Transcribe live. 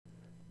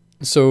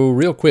So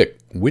real quick,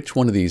 which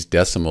one of these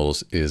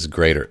decimals is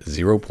greater,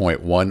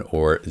 0.1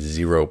 or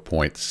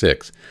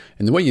 0.6?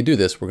 And the way you do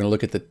this, we're going to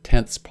look at the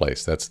tenths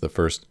place. That's the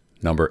first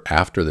number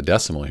after the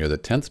decimal here. The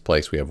tenths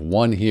place, we have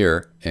 1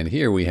 here, and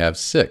here we have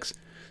 6.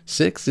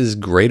 6 is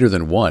greater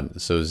than 1,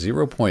 so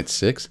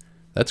 0.6,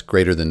 that's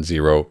greater than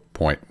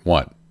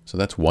 0.1. So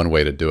that's one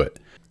way to do it.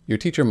 Your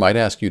teacher might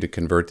ask you to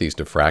convert these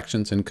to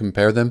fractions and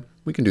compare them.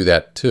 We can do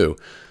that too.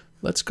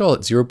 Let's call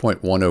it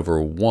 0.1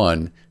 over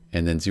 1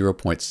 and then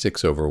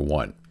 0.6 over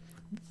 1.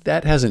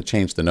 That hasn't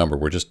changed the number.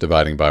 We're just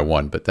dividing by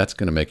 1, but that's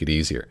going to make it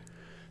easier.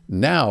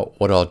 Now,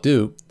 what I'll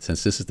do,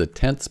 since this is the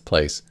tenths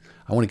place,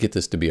 I want to get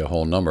this to be a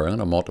whole number. I'm going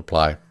to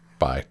multiply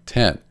by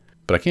 10.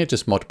 But I can't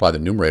just multiply the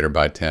numerator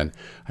by 10.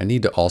 I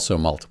need to also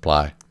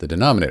multiply the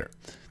denominator.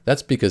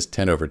 That's because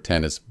 10 over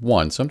 10 is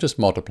 1, so I'm just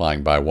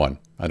multiplying by 1.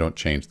 I don't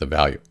change the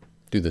value.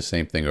 Do the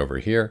same thing over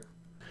here.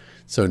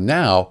 So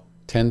now,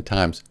 10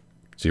 times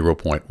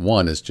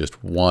 0.1 is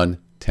just 1.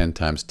 10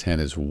 times 10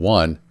 is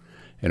 1.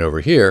 And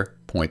over here,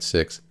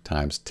 0.6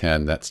 times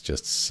 10, that's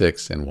just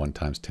 6. And 1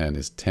 times 10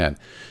 is 10.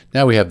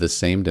 Now we have the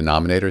same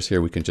denominators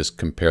here. We can just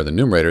compare the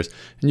numerators.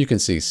 And you can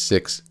see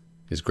 6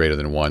 is greater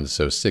than 1.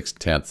 So 6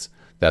 tenths,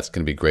 that's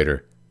going to be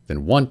greater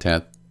than 1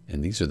 tenth.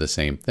 And these are the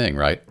same thing,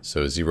 right?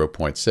 So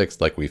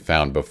 0.6, like we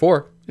found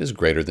before, is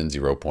greater than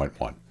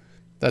 0.1.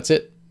 That's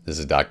it. This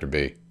is Dr.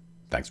 B.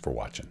 Thanks for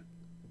watching.